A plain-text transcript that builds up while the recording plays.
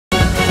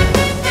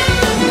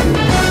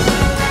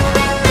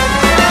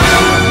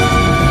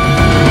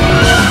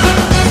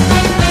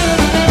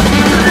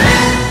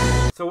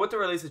with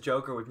the release of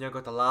Joker, we've now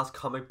got the last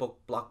comic book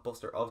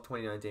blockbuster of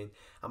 2019,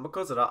 and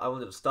because of that, I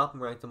wanted to stop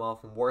and rank them all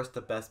from worst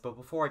to best. But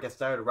before I get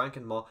started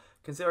ranking them all,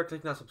 consider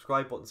clicking that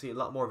subscribe button to see a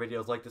lot more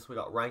videos like this. We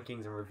got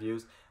rankings and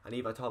reviews, and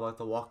even I talk about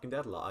The Walking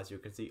Dead a lot. As you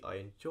can see, I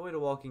enjoy The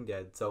Walking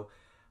Dead. So,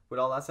 with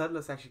all that said,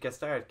 let's actually get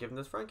started giving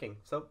this ranking.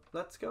 So,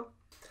 let's go.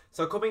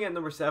 So, coming in at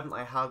number 7,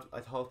 I thought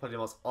it was probably the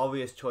most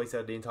obvious choice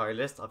out of the entire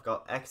list. I've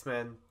got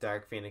X-Men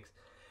Dark Phoenix.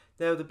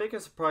 Now, the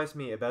biggest surprise to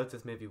me about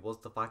this movie was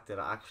the fact that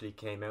it actually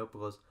came out,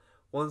 because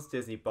once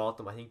Disney bought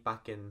them, I think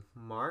back in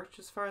March,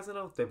 as far as I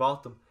know, they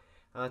bought them.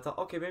 And I thought,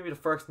 okay, maybe the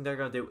first thing they're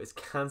going to do is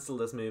cancel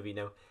this movie.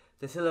 Now,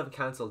 they still haven't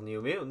cancelled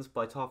New Mutants,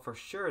 but I thought for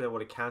sure they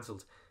would have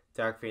cancelled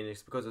Dark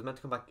Phoenix, because it was meant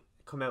to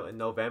come out in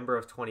November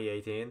of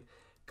 2018,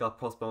 got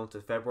postponed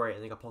to February,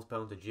 and then got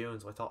postponed to June.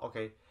 So I thought,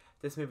 okay,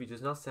 this movie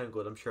does not sound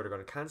good, I'm sure they're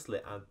going to cancel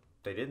it, and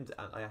they didn't.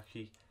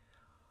 And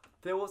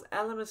there was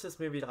elements of this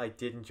movie that I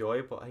did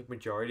enjoy, but I think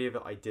majority of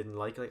it I didn't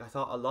like. Like, I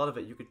thought a lot of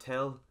it, you could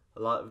tell a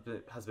lot of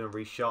it has been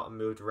reshot and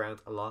moved around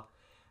a lot,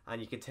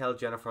 and you can tell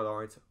Jennifer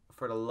Lawrence,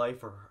 for the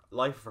life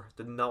of her,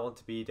 did not want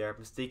to be there.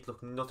 Mystique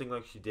looked nothing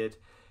like she did.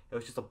 It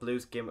was just a blue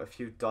skin with a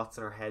few dots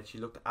in her head. She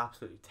looked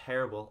absolutely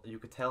terrible. You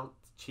could tell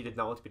she did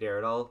not want to be there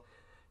at all.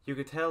 You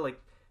could tell, like,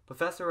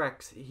 Professor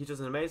X, he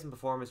does an amazing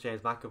performance,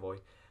 James McAvoy,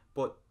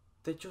 but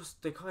they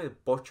kind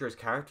of butcher his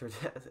character.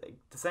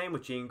 The same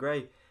with Jean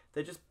Grey.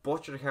 They just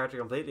butcher the character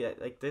completely.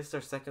 Like, this is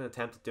their second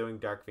attempt at doing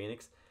Dark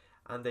Phoenix,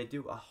 and they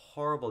do a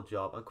horrible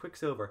job. And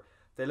Quicksilver,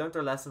 they learned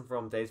their lesson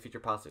from Days of Future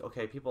Past. Like,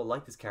 okay, people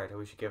like this character,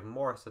 we should give him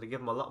more. So they give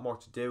him a lot more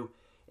to do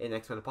in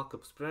X-Men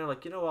Apocalypse. But then they're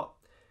like, you know what?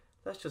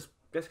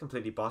 Let's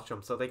completely botch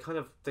him. So they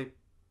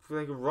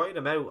write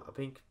him out. I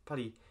think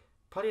probably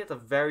at the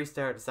very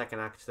start of the second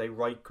act, they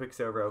write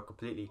Quicksilver out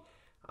completely,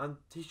 and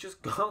he's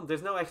just gone.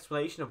 There's no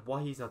explanation of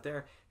why he's not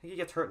there. I think he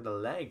gets hurt in the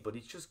leg, but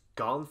he's just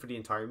gone for the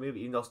entire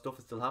movie. Even though stuff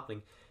is still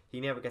happening, he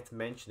never gets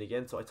mentioned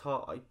again. So I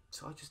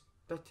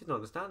didn't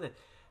understand it.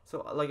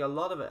 So, like, a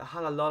lot of it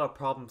had a lot of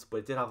problems, but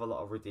it did have a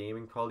lot of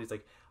redeeming qualities.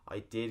 Like, I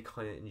did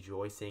kind of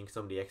enjoy seeing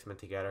some of the X-Men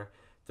together.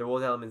 There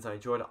was elements I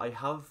enjoyed.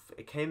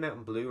 It came out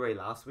on Blu-ray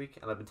last week,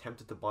 and I've been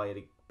tempted to buy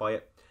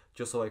it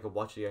just so I could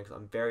watch it again, because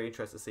I'm very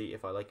interested to see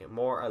if I like it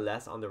more or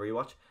less on the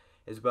rewatch.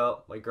 As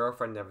well, my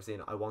girlfriend never seen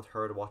it. I want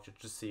her to watch it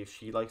just to see if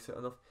she likes it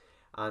enough.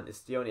 And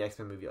it's the only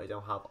X-Men movie I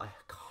don't have. I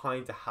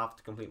kind of have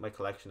to complete my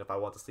collection if I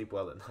want to sleep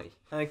well at night.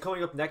 And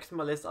coming up next on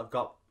my list, I've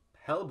got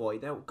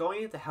Hellboy. Now,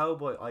 going into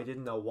Hellboy, I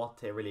didn't know what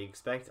to really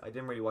expect. I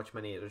didn't really watch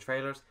many of the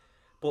trailers,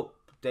 but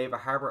David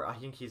Harbour, I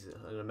think he's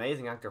an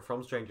amazing actor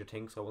from Stranger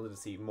Things, so I wanted to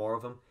see more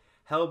of him.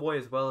 Hellboy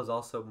as well is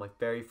also my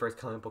very first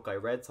comic book I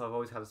read, so I've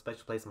always had a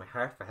special place in my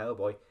heart for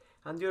Hellboy.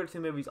 And the other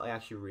two movies I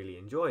actually really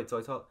enjoyed, so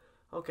I thought,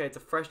 okay, it's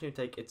a fresh new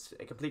take, it's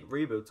a complete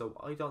reboot, so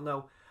I don't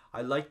know.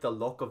 I like the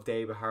look of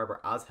David Harbour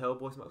as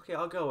Hellboy, so okay,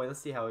 I'll go and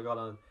let's see how I got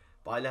on.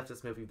 But I left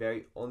this movie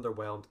very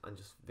underwhelmed and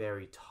just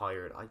very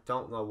tired. I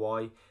don't know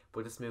why,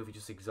 but this movie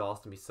just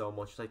exhausted me so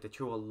much. Like, they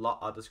threw a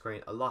lot at the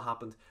screen, a lot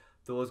happened.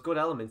 There was good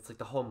elements, like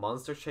the whole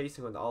monster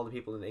chasing when all the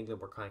people in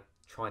England were kind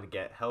of trying to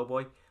get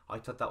Hellboy. I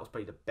thought that was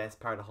probably the best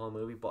part of the whole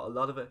movie, but a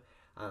lot of it,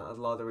 a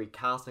lot of the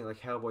recasting,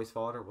 like Hellboy's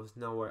father was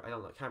nowhere, I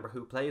can't remember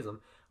who plays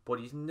him, but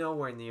he's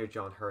nowhere near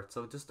John Hurt.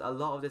 So just a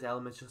lot of these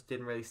elements just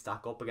didn't really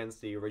stack up against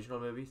the original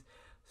movies.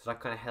 So that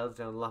kind of held it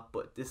down a lot,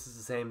 but this is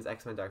the same as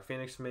X-Men Dark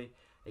Phoenix for me.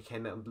 It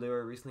came out on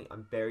Blu-ray recently.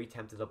 I'm very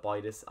tempted to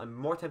buy this. I'm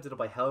more tempted to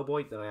buy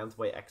Hellboy than I am to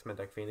buy X-Men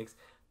Dark Phoenix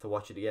to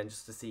watch it again,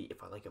 just to see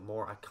if I like it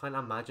more. I kind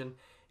of imagine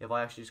if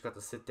I actually just got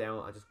to sit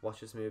down and just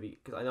watch this movie,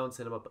 because I know in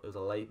cinema it was a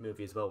late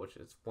movie as well, which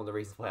is one of the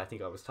reasons why I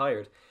think I was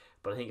tired.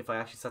 But I think if I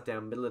actually sat down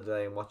in the middle of the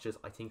day and watched this,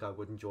 I think I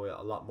would enjoy it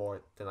a lot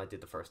more than I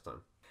did the first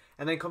time.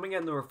 And then coming in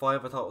at number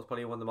 5, I thought was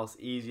probably one of the most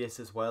easiest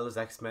as well as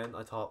X-Men.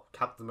 I thought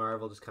Captain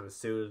Marvel just kind of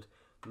suited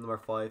number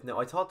 5. Now,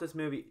 I thought this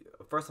movie,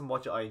 first time I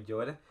watched it, I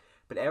enjoyed it.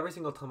 But every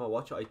single time I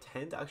watch it, I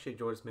tend to actually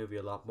enjoy this movie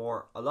a lot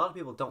more. A lot of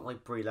people don't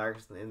like Brie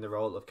Larson in the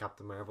role of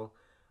Captain Marvel.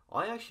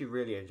 I actually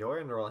really enjoy her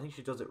in the role. I think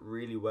she does it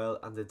really well.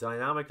 And the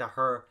dynamic that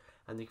her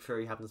and Nick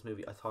Fury have in this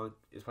movie, I thought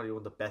is probably one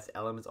of the best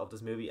elements of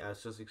this movie. And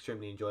it's just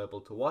extremely enjoyable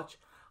to watch.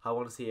 I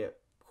want to see it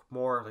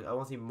more. Like, I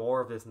want to see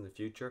more of this in the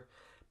future.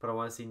 But I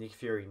want to see Nick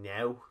Fury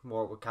now,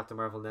 more with Captain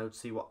Marvel now, to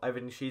see what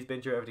everything she's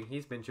been through, everything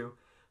he's been through.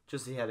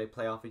 Just see how they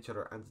play off each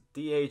other. And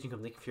the de-aging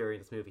of Nick Fury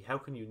in this movie, how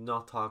can you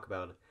not talk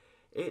about it?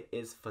 It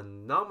is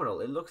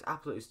phenomenal. It looks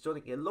absolutely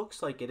stunning. It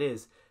looks like it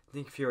is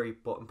Nick Fury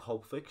but in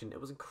Pulp Fiction. It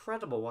was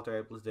incredible what they're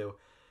able to do.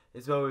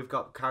 As well, we've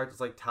got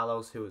characters like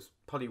Talos, who is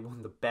probably one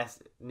of the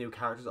best new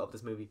characters of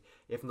this movie.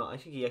 If not, I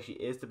think he actually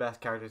is the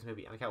best character in this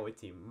movie, and I can't wait to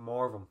see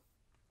more of him.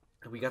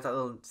 And we got that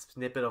little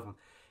snippet of him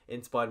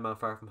in Spider-Man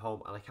Far From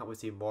Home, and I can't wait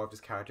to see more of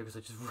this character because I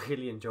just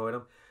really enjoyed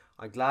him.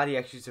 I'm glad he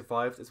actually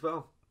survived as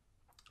well.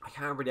 I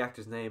can't remember the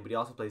actor's name, but he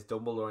also plays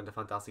Dumbledore in the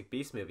Fantastic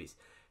Beasts movies.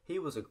 He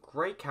was a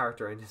great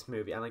character in this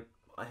movie, and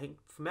I think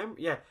from memory,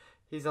 yeah,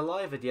 he's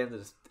alive at the end of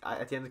this.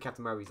 At the end of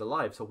Captain Marvel, he's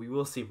alive, so we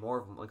will see more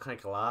of him. I'm kind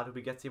of glad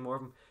we get to see more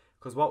of him,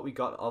 because what we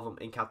got of him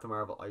in Captain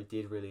Marvel, I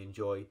did really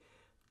enjoy.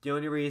 The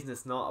only reason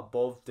it's not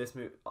above this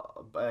movie,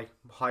 like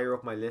higher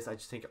up my list, I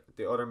just think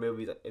the other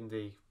movies in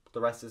the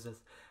the rest is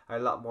just are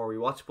a lot more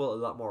rewatchable, a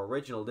lot more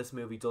original. This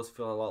movie does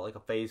feel a lot like a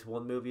Phase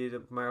 1 movie of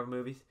the Marvel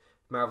movies,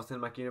 Marvel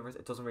Cinematic Universe.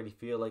 It doesn't really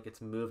feel like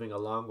it's moving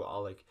along with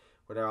all like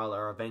where they're all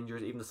our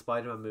Avengers, even the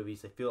Spider-Man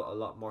movies. They feel a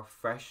lot more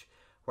fresh.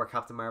 Where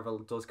Captain Marvel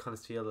does kind of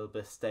feel a little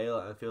bit stale,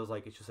 and it feels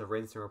like it's just a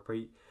rinse and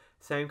repeat.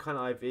 Same kind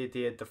of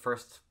idea.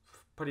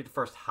 Probably the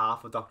first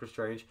half of Doctor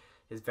Strange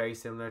is very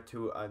similar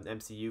to an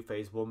MCU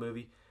Phase 1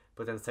 movie,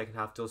 but then the second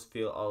half does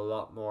feel a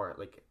lot more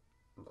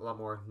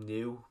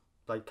new.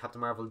 Like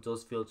Captain Marvel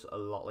does feel a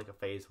lot like a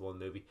Phase 1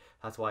 movie.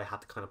 That's why I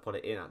had to kind of put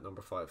it in at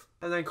number 5.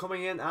 And then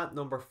coming in at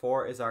number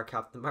 4 is our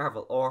Captain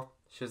Marvel, or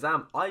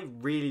Shazam. I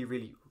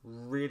really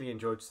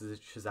enjoyed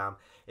Shazam.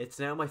 It's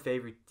now my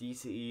favourite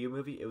DCEU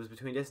movie. It was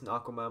between this and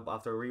Aquaman, but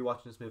after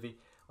rewatching this movie,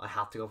 I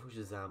have to go for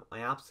Shazam. I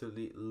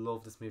absolutely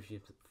love this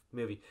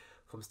movie.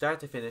 From start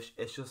to finish,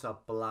 it's just a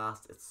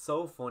blast. It's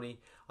so funny.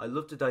 I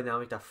love the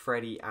dynamic that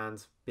Freddy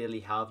and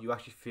Billy have. You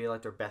actually feel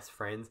like they're best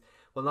friends.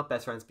 Well, not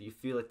best friends, but you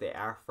feel like they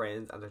are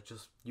friends, and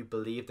you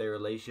believe their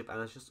relationship,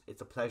 and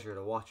it's a pleasure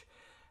to watch.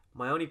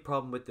 My only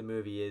problem with the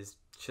movie is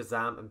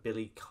Shazam and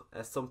Billy,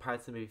 some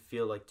parts of me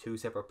feel like two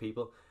separate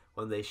people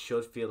when they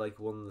should feel like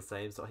one and the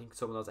same. So I think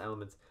some of those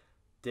elements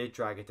did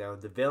drag it down.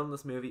 The villain in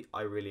this movie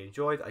I really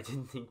enjoyed. I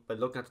didn't think, by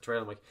looking at the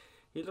trailer, I'm like,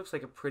 he looks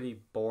like a pretty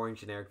boring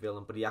generic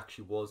villain, but he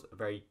actually was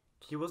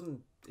it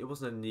wasn't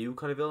a new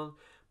kind of villain,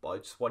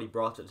 but just what he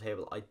brought to the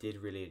table I did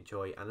really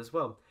enjoy. And as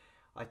well,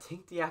 I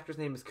think the actor's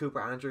name is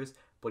Cooper Andrews,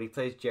 but he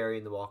plays Jerry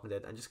in The Walking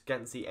Dead, and just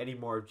getting to see any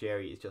more of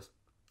Jerry is just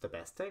the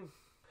best thing.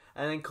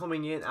 And then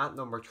coming in at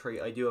number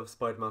 3, I do have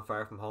Spider-Man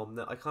Far From Home.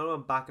 Now, I kind of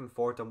went back and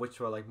forth on which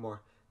one I like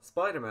more,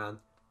 Spider-Man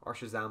or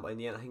Shazam, but in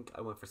the end I think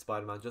I went for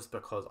Spider-Man just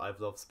because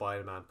I've loved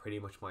Spider-Man pretty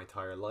much my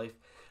entire life.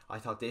 I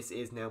thought this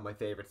is now my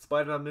favourite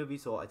Spider-Man movie,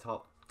 so I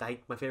thought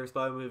my favourite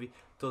Spider-Man movie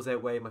does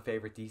outweigh my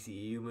favourite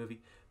DCEU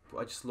movie. But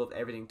I just loved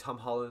everything. Tom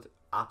Holland,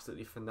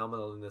 absolutely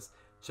phenomenal in this.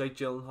 Jake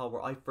Gyllenhaal,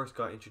 where I first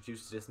got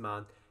introduced to this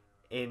man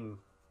in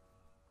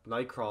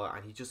Nightcrawler,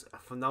 and he just a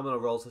phenomenal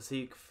role. To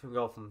see him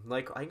go from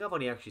Nightcrawler, I think I've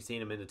only actually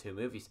seen him in the 2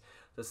 movies.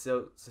 To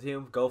see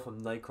him go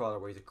from Nightcrawler,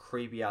 where he's a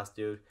creepy ass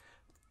dude,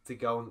 to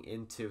going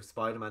into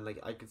Spider-Man, like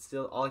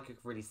all I could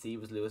really see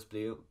was Lewis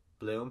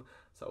Bloom,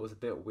 so it was a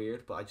bit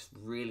weird, but I just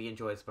really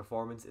enjoyed his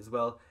performance as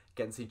well.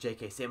 Getting to see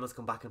J.K. Simmons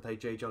come back and play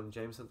J. Jonah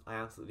Jameson, I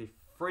absolutely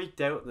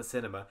freaked out in the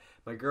cinema.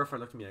 My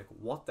girlfriend looked at me like,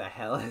 what the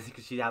hell,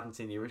 because she hadn't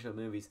seen the original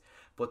movies,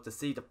 but to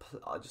see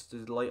just the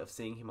delight of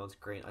seeing him on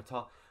screen, I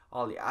thought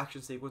all the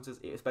action sequences,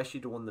 especially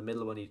the one in the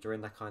middle when they're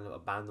in that kind of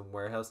abandoned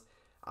warehouse,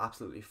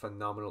 absolutely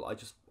phenomenal. I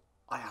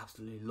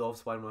absolutely love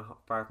Spider-Man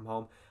Far From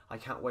Home. I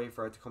can't wait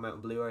for it to come out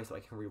in Blu-ray so I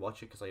can rewatch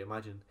it, because I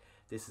imagine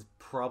this is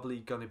probably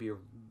going to be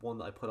one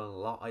that I put on a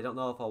lot. I don't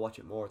know if I'll watch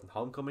it more than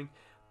Homecoming,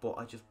 but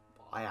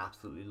I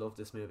absolutely love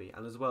this movie.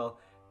 And as well,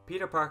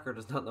 Peter Parker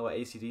does not know what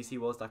AC/DC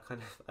was.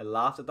 I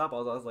laughed at that, but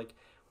I was like,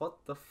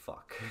 what the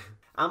fuck?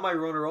 And my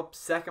runner-up,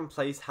 second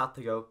place, had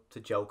to go to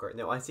Joker.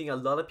 Now, I think a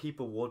lot of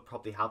people would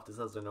probably have this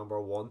as their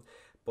number 1,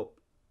 but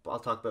I'll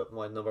talk about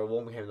why number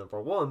 1 became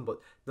number 1. But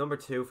number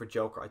 2 for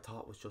Joker, I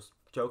thought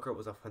Joker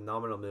was a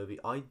phenomenal movie.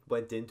 I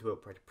went into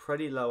it with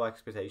pretty low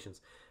expectations,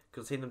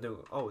 because seeing them doing,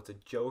 oh, it's a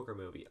Joker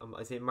movie.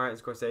 I see Martin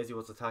Scorsese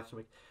was attached. I'm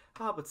like,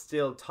 but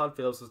still, Todd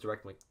Phillips was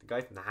directing, like the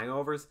guy from The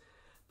Hangovers.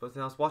 But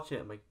then I was watching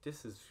it, I'm like,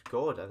 this is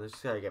good, and it's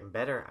just getting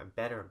better and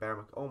better and better. I'm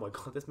like, oh my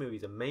god, this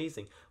movie's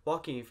amazing.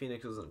 Joaquin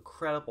Phoenix was an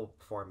incredible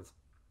performance.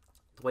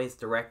 The way it's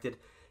directed,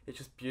 it's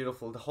just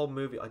beautiful. The whole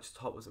movie I just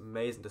thought was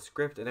amazing. The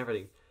script and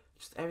everything,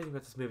 just everything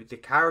about this movie. The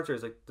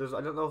characters, like,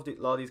 I don't know if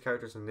a lot of these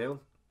characters are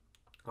new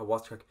or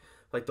what's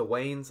like the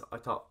Waynes.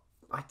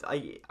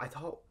 I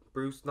thought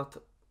Bruce, not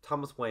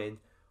Thomas Wayne,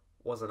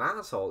 was an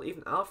asshole.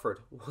 Even Alfred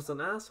was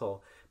an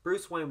asshole.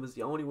 Bruce Wayne was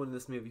the only one in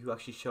this movie who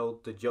actually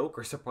showed the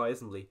Joker,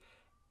 surprisingly,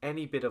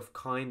 any bit of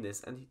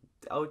kindness, and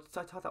I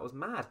thought that was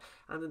mad.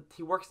 And then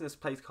he works in this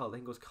place called, I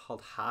think it was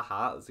called Ha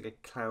Ha. It was like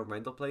a clown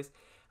rental place,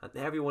 and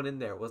everyone in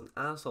there was an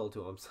asshole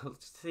to him. So to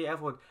see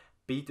everyone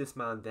beat this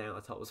man down, I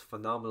thought was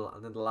phenomenal.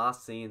 And then the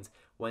last scenes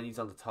when he's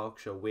on the talk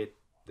show with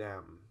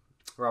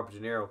Robert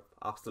De Niro,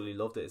 absolutely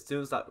loved it. As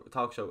soon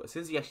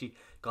as he actually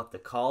got the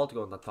call to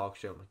go on that talk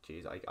show, I'm like,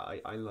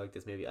 jeez, I like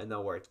this movie. I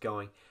know where it's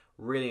going.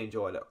 Really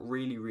enjoyed it.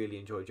 Really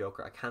enjoyed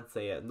Joker. I can't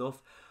say it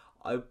enough.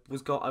 I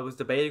was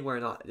debating whether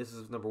or not this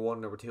is number 1 or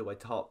number 2. I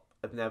thought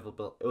it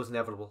was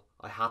inevitable.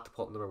 I had to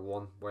put number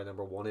 1 where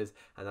number 1 is,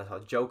 and I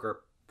thought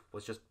Joker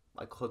was just,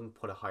 I couldn't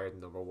put it higher than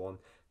number 1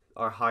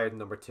 or higher than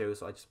number 2,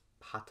 so I just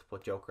had to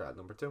put Joker at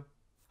number 2.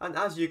 And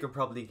as you can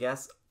probably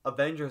guess,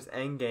 Avengers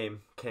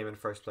Endgame came in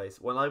first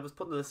place. When I was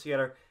putting this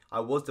together,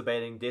 I was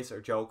debating this or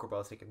Joker, but I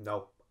was thinking,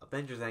 no,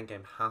 Avengers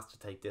Endgame has to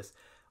take this.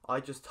 I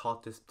just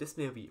thought this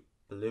movie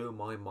blew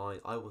my mind.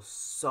 I was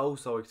so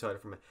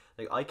excited from it.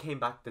 Like, I came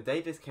back, the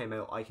day this came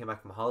out, I came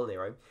back from holiday,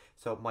 right?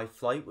 So my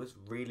flight was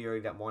really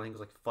early that morning. It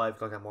was like 5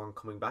 o'clock that morning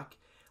coming back.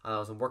 And I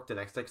was in work the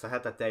next day, because I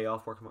had that day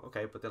off work. I'm like,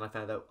 okay, but then I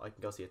found out I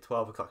can go see a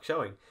 12 o'clock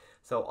showing.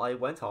 So I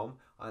went home,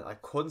 and I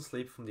couldn't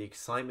sleep from the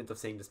excitement of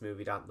seeing this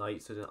movie that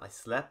night. So then I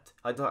slept.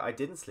 I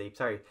didn't sleep,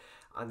 sorry.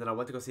 And then I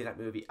went to go see that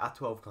movie at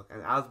 12 o'clock.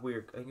 And as we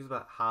were, I think it was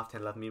about half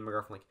 10, 11, me and my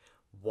girlfriend, like,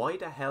 why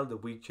the hell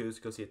did we choose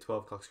to go see a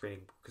 12 o'clock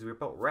screening? Because we were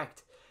both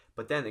wrecked.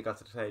 But then it got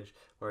to the stage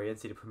where I didn't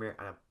see the premiere,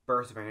 and a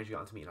burst of energy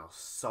got into me, and I was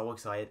so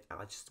excited, and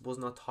I just was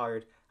not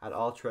tired at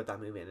all throughout that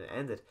movie, and it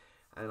ended.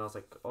 And I was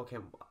like, okay,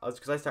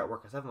 because I started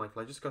work at 7, like,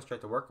 well, I just go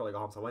straight to work while I go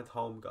home. So I went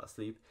home, got to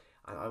sleep,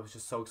 and I was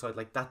just so excited.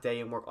 Like, that day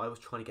in work, I was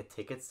trying to get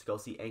tickets to go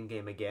see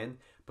Endgame again,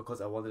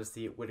 because I wanted to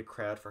see it with a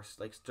crowd first.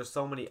 Like, there's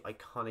so many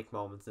iconic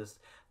moments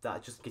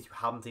that just in case you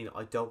haven't seen it,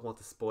 I don't want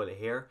to spoil it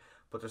here,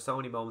 but there's so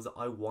many moments that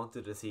I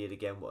wanted to see it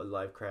again with a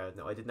live crowd.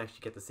 Now, I didn't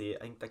actually get to see it.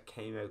 I think that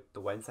came out the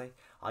Wednesday.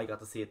 I got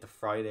to see it the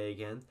Friday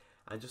again.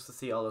 And just to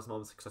see all those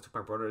moments, because I took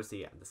my brother to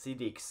see it, and to see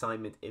the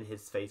excitement in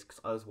his face, because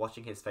I was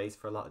watching his face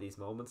for a lot of these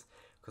moments,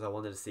 because I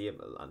wanted to see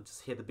him, and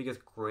just he had the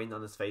biggest grin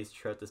on his face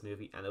throughout this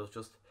movie, and it was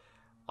just,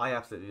 I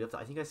absolutely loved it.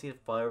 I think I've seen it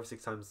 5 or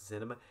 6 times in the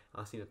cinema,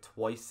 and I've seen it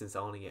twice since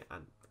owning it,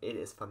 and it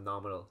is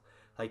phenomenal.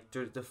 Like,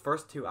 the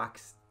first 2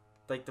 acts,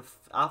 like,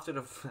 after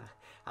the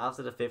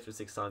after the 5th or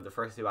 6th time, the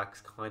first 2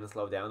 acts kind of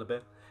slow down a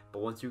bit,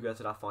 but once you get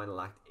to that final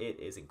act, it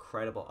is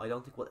incredible. I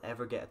don't think we'll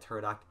ever get a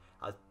third act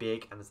as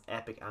big and as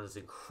epic and as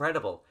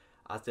incredible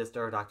as this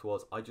third act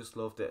was. I just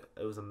loved it.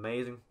 It was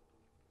amazing.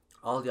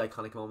 All the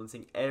iconic moments,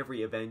 seeing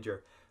every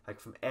Avenger, like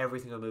from every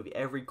single movie,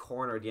 every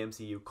corner of the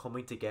MCU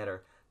coming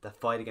together, the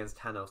fight against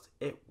Thanos,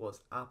 it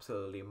was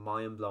absolutely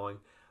mind-blowing.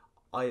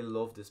 I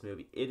love this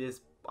movie. It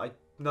is,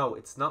 no,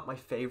 it's not my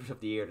favourite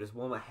of the year. There's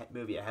one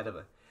movie ahead of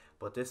it,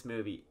 but this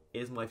movie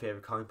is my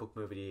favourite comic book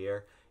movie of the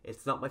year.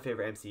 It's not my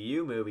favourite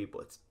MCU movie,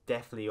 but it's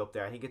definitely up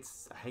there. I think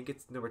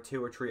it's number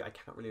 2 or 3. I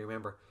can't really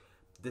remember.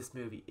 This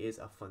movie is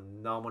a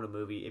phenomenal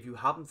movie. If you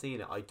haven't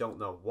seen it, I don't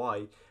know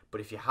why,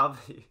 but if you have,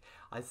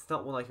 it's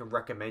not one I can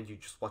recommend you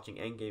just watching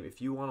Endgame.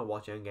 If you want to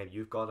watch Endgame,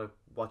 you've got to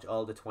watch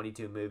all the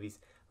 22 movies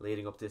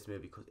leading up to this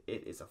movie, because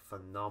it is a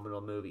phenomenal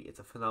movie. It's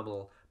a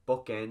phenomenal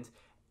bookend.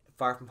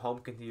 Far From Home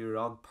continued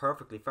on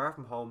perfectly. Far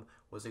From Home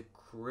was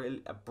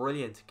a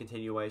brilliant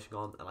continuation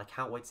on, and I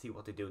can't wait to see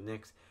what they do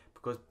next,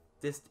 because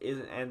this is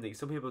an ending.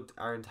 Some people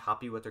aren't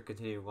happy with their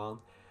continuing on.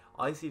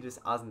 I see this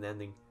as an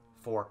ending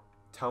for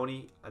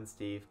Tony and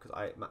Steve, because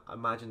I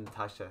imagine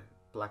Natasha,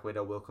 Black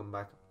Widow, will come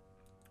back.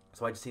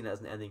 So I just seen it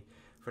as an ending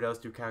for those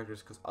 2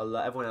 characters, because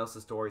everyone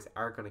else's stories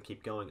are going to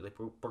keep going. Like,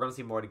 we're going to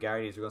see more of the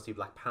Guardians, we're going to see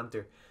Black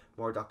Panther,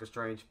 more Doctor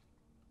Strange.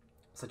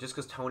 So just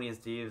because Tony and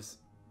Steve's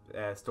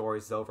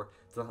stories is over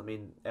doesn't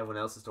mean everyone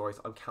else's stories.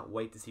 I can't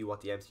wait to see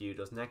what the MCU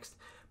does next,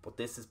 but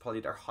this is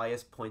probably their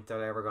highest point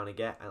they're ever going to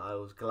get, and I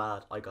was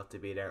glad I got to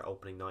be there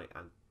opening night.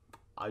 And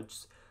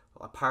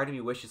a part of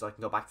me wishes I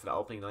can go back to that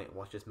opening night and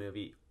watch this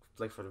movie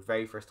like for the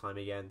very first time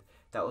again.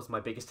 That was my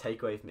biggest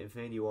takeaway from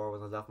Infinity War.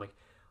 Was I left, like,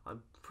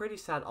 I'm pretty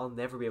sad I'll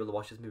never be able to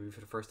watch this movie for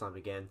the first time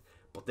again.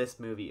 But this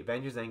movie,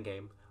 Avengers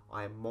Endgame,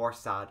 I am more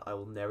sad I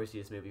will never see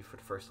this movie for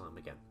the first time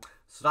again.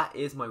 So that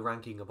is my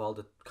ranking of all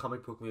the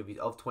comic book movies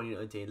of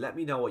 2019. Let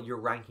me know what your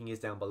ranking is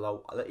down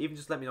below. Even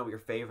just let me know what your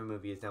favourite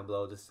movie is down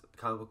below, this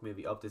comic book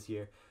movie of this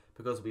year,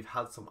 because we've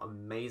had some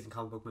amazing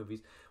comic book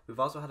movies. We've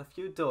also had a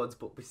few duds,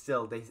 but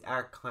they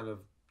are kind of,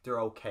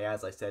 they're okay,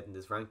 as I said in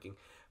this ranking.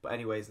 But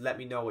anyways, let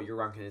me know what your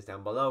ranking is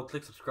down below.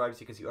 Click subscribe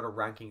so you can see other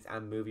rankings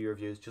and movie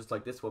reviews just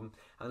like this one.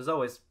 And as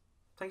always,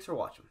 thanks for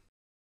watching.